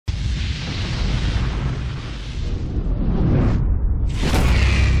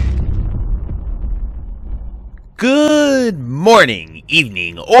Good morning,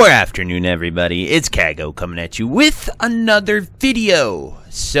 evening, or afternoon, everybody. It's Kaghoe coming at you with another video.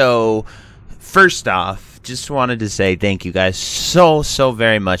 So, first off, just wanted to say thank you guys so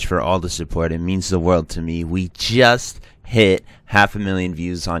very much for all the support. It means the world to me. We just hit 500,000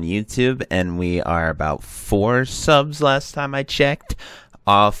 views on YouTube, and we are about 4 subs last time I checked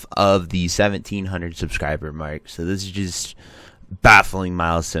off of the 1,700 subscriber mark. So this is just baffling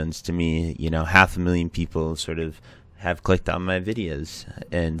milestones to me. You know, 500,000 people sort of have clicked on my videos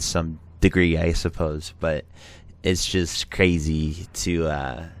in some degree, I suppose, but it's just crazy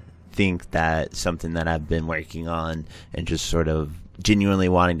to think that something that I've been working on and just sort of genuinely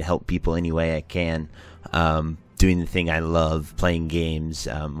wanting to help people any way I can, doing the thing I love, playing games,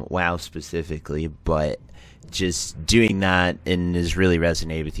 WoW specifically, but just doing that and has really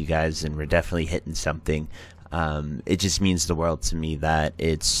resonated with you guys, and we're definitely hitting something. It just means the world to me that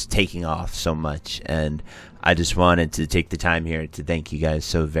it's taking off so much, and I just wanted to take the time here to thank you guys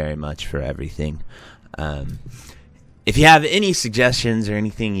so very much for everything. If you have any suggestions or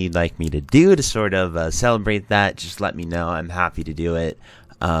anything you'd like me to do to sort of celebrate that, just let me know. I'm happy to do it.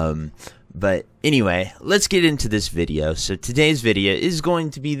 But anyway, let's get into this video. So today's video is going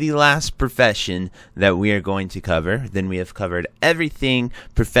to be the last profession that we are going to cover. Then we have covered everything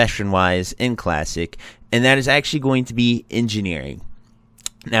profession-wise in Classic, and that is actually going to be engineering.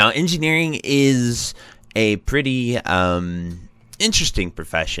 Now, engineering is a pretty interesting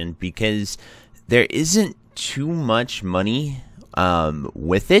profession because there isn't too much money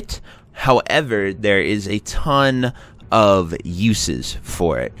with it. However, there is a ton of uses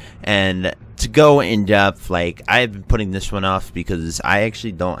for it, and to go in depth, like, I've been putting this one off because I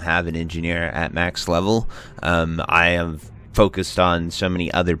actually don't have an engineer at max level. I have focused on so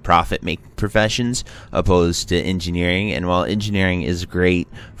many other profit-making professions opposed to engineering, and while engineering is great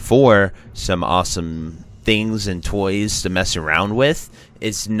for some awesome things and toys to mess around with,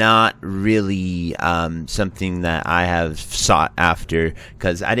 it's not really something that I have sought after,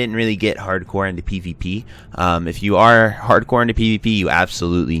 because I didn't really get hardcore into PvP. If you are hardcore into PvP, you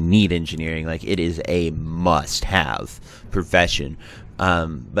absolutely need engineering. Like, it is a must-have profession.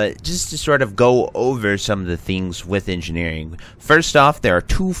 But just to sort of go over some of the things with engineering. First off, there are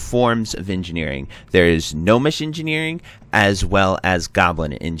 2 forms of engineering. There is gnomish engineering as well as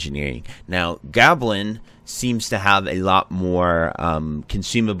goblin engineering. Now, goblin seems to have a lot more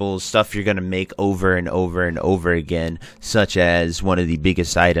consumables, stuff you're going to make over and over and over again, such as one of the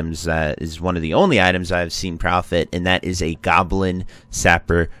biggest items that is one of the only items I've seen profit, and that is a goblin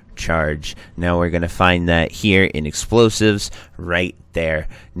sapper charge. Now we're going to find that here in explosives right there.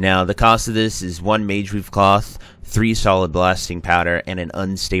 Now the cost of this is 1 mage weave cloth, 3 solid blasting powder, and an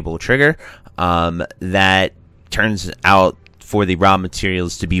unstable trigger. That turns out for the raw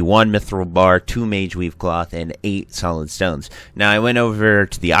materials to be 1 mithril bar, 2 mage weave cloth, and 8 solid stones. Now I went over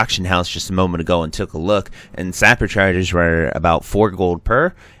to the auction house just a moment ago and took a look, and sapper charges were about 4 gold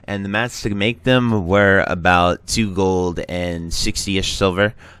per, and the mats to make them were about 2 gold and 60-ish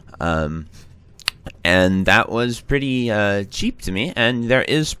silver. And that was pretty cheap to me, and there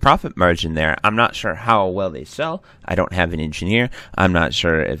is profit margin there. I'm not sure how well they sell. I don't have an engineer. I'm not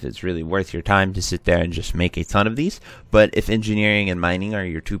sure if it's really worth your time to sit there and just make a ton of these, but if engineering and mining are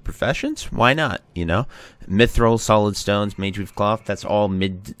your 2 professions, why not, you know? Mithril, solid stones, mage weave cloth, that's all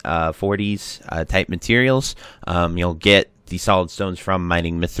mid 40s type materials. You'll get the solid stones from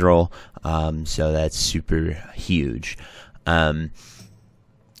mining mithril, so that's super huge.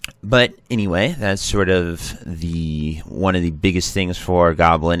 But anyway, that's sort of one of the biggest things for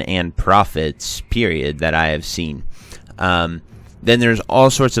Goblin and Profits, period, that I have seen. Then there's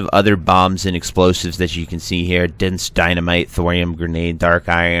all sorts of other bombs and explosives that you can see here. Dense dynamite, thorium grenade, dark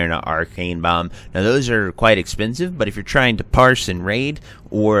iron, arcane bomb. Now those are quite expensive, but if you're trying to parse and raid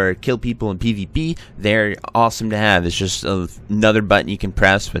or kill people in PvP, they're awesome to have. It's just another button you can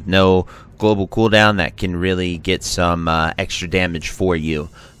press with no global cooldown that can really get some extra damage for you.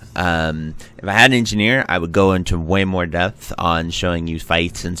 If I had an engineer, I would go into way more depth on showing you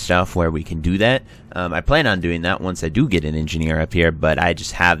fights and stuff where we can do that. I plan on doing that once I do get an engineer up here, but I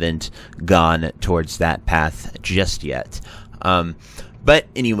just haven't gone towards that path just yet. But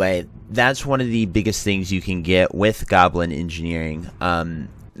anyway, that's one of the biggest things you can get with Goblin engineering.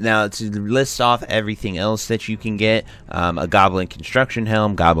 Now, to list off everything else that you can get, a Goblin construction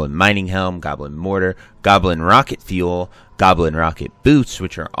helm, Goblin mining helm, Goblin mortar, Goblin rocket fuel, Goblin rocket boots,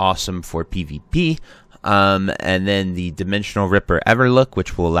 which are awesome for PvP, and then the Dimensional Ripper Everlook,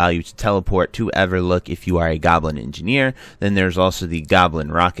 which will allow you to teleport to Everlook if you are a Goblin engineer. Then there's also the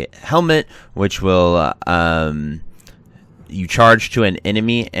Goblin rocket helmet, which will you charge to an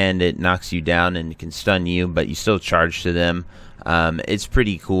enemy and it knocks you down and it can stun you, but you still charge to them. It's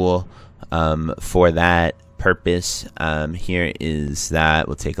pretty cool for that purpose. Here is that.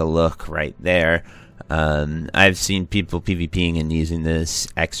 We'll take a look right there. I've seen people PvPing and using this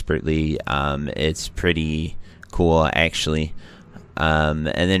expertly. It's pretty cool, actually. And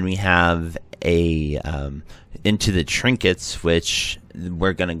then we have a into the trinkets, which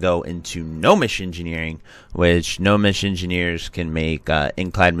we're going to go into gnomish engineering, which gnomish engineers can make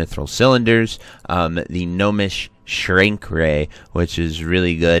inclined mithril cylinders. The gnomish shrink ray, which is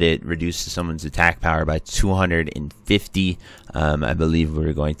really good. It reduces someone's attack power by 250. I believe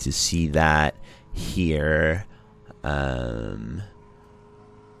we're going to see that here. I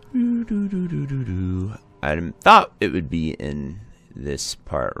thought it would be in this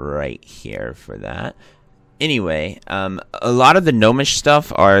part right here for that. Anyway, a lot of the gnomish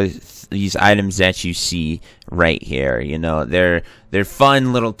stuff are these items that you see right here. You know, they're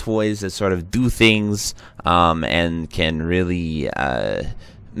fun little toys that sort of do things and can really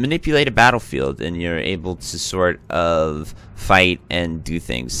manipulate a battlefield, and you're able to sort of fight and do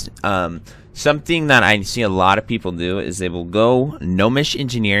things. Something that I see a lot of people do is they will go gnomish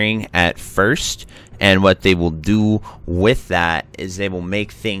engineering at first, and what they will do with that is they will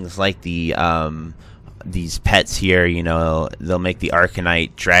make things like the these pets here. You know, they'll make the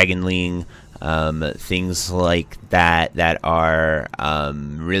Arcanite Dragonling, things like that are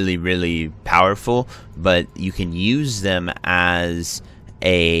really, really powerful, but you can use them as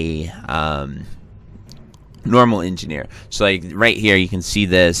a normal engineer. So like right here you can see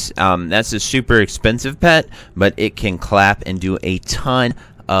this. That's a super expensive pet, but it can clap and do a ton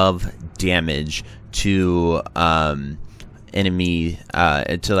of damage to enemy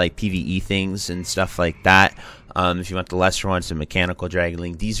to like PvE things and stuff like that. If you want the lesser ones, the mechanical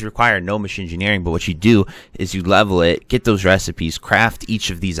dragonling, these require gnomish engineering, but what you do is you level it, get those recipes, craft each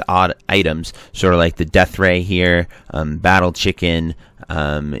of these odd items, sort of like the death ray here, battle chicken.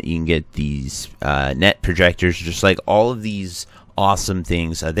 You can get these net projectors, just like all of these awesome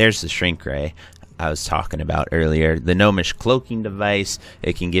things. There's the shrink ray I was talking about earlier. The gnomish cloaking device,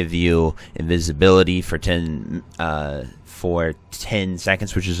 it can give you invisibility for 10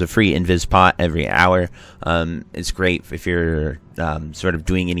 seconds, which is a free invis pot every hour. It's great if you're sort of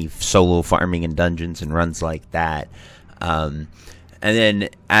doing any solo farming in dungeons and runs like that. And then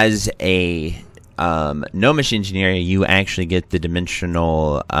as a gnomish engineer, you actually get the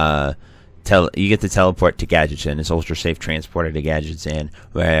dimensional you get to teleport to Gadgetzan. It's ultra safe transporter to Gadgetzan,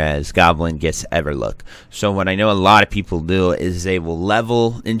 whereas Goblin gets Everlook. So what I know a lot of people do is they will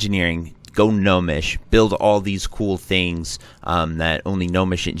level engineering, go gnomish, build all these cool things that only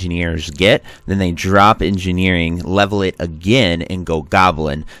gnomish engineers get. Then they drop engineering, level it again, and go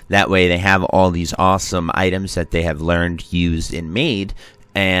goblin. That way they have all these awesome items that they have learned, used, and made.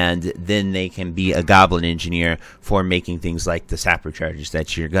 And then they can be a goblin engineer for making things like the sapper charges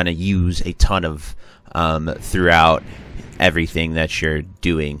that you're going to use a ton of throughout everything that you're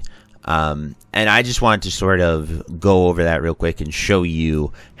doing. And I just wanted to sort of go over that real quick and show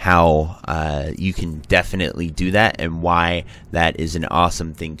you how you can definitely do that and why that is an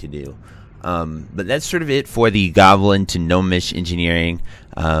awesome thing to do. But that's sort of it for the goblin to gnomish engineering.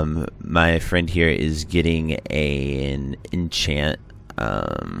 My friend here is getting an enchant.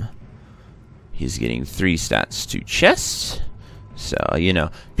 He's getting 3 stats to chest. So, you know,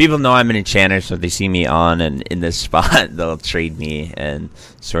 people know I'm an enchanter, so if they see me on and in this spot, they'll trade me and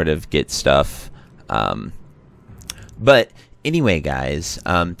sort of get stuff. But anyway, guys,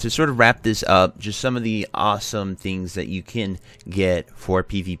 to sort of wrap this up, just some of the awesome things that you can get for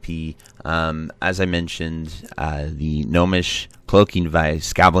PvP. As I mentioned, the gnomish cloaking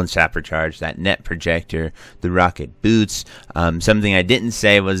device, goblin sapper charge, that net projector, the rocket boots. Something I didn't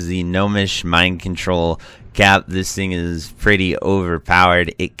say was the gnomish mind control cap. This thing is pretty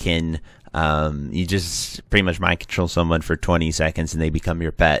overpowered. It can you just pretty much mind control someone for 20 seconds and they become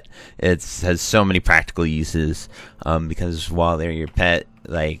your pet. It has so many practical uses because while they're your pet,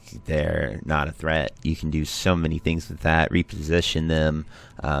 like, they're not a threat. You can do so many things with that, reposition them.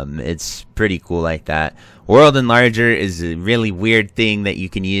 It's pretty cool like that. World Enlarger is a really weird thing that you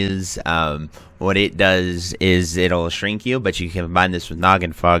can use. What it does is it'll shrink you, but you can combine this with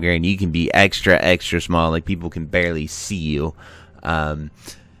Noggin Fogger and you can be extra small, like people can barely see you.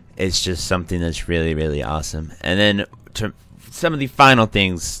 It's just something that's really, really awesome. And then some of the final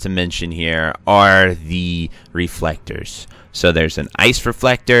things to mention here are the reflectors. So there's an ice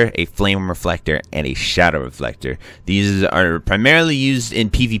reflector, a flame reflector, and a shadow reflector. These are primarily used in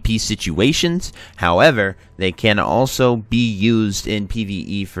PvP situations. However, they can also be used in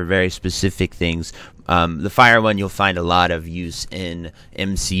PvE for very specific things. The fire one you'll find a lot of use in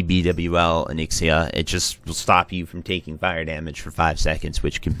MCBWL and Ixia. It just will stop you from taking fire damage for 5 seconds,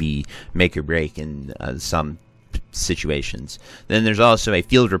 which can be make or break in some situations. Then there's also a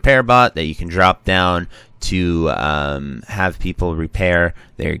field repair bot that you can drop down to have people repair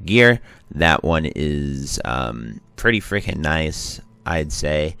their gear. That one is pretty freaking nice, I'd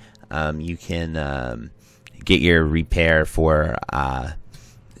say. You can get your repair for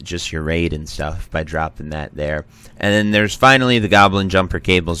just your raid and stuff by dropping that there. And then there's finally the goblin jumper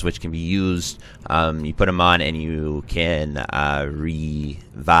cables, which can be used. You put them on and you can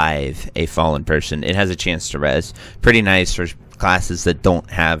revive a fallen person. It has a chance to res. Pretty nice for classes that don't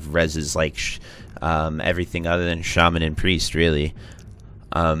have reses like everything other than shaman and priest, really.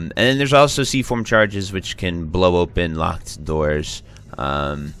 And then there's also C-form charges, which can blow open locked doors.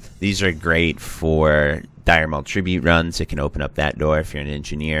 These are great for Dire Maul tribute runs. It can open up that door if you're an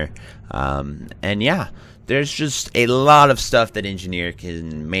engineer. And yeah, there's just a lot of stuff that engineer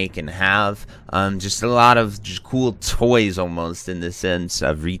can make and have. Just a lot of just cool toys almost in the sense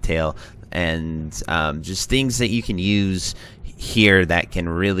of retail, and just things that you can use here that can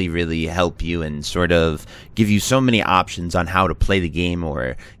really help you and sort of give you so many options on how to play the game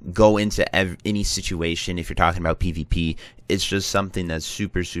or go into any situation. If you're talking about PvP, it's just something that's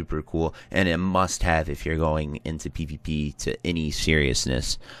super cool and a must have if you're going into PvP to any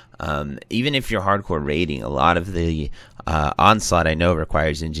seriousness. Even if you're hardcore raiding, a lot of the onslaught I know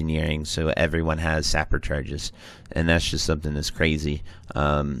requires engineering, so everyone has sapper charges, and that's just something that's crazy.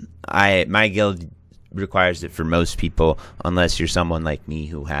 My guild requires it for most people, unless you're someone like me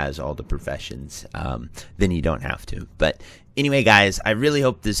who has all the professions. Then you don't have to. But anyway, guys, I really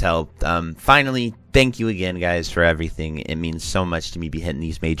hope this helped. Finally, thank you again, guys, for everything. It means so much to me be hitting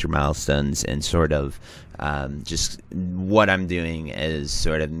these major milestones, and sort of just what I'm doing is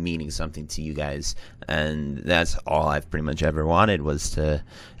sort of meaning something to you guys. And that's all I've pretty much ever wanted, was to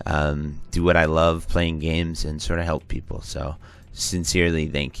do what I love, playing games, and sort of help people. So sincerely,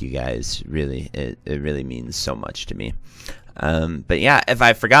 thank you guys. Really, it really means so much to me. But yeah, if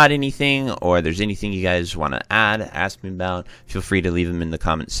I forgot anything or there's anything you guys want to add, ask me about, feel free to leave them in the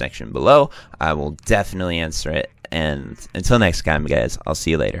comments section below. I will definitely answer it. And until next time, guys, I'll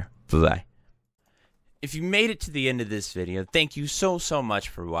see you later. Bye-bye. If you made it to the end of this video, thank you so much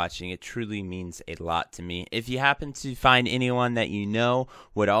for watching. It truly means a lot to me. If you happen to find anyone that you know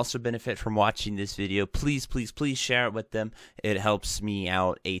would also benefit from watching this video, please share it with them. It helps me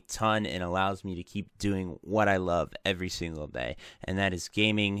out a ton and allows me to keep doing what I love every single day, and that is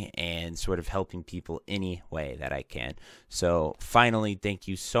gaming and sort of helping people any way that I can. So finally, thank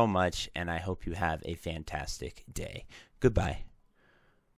you so much, and I hope you have a fantastic day. Goodbye.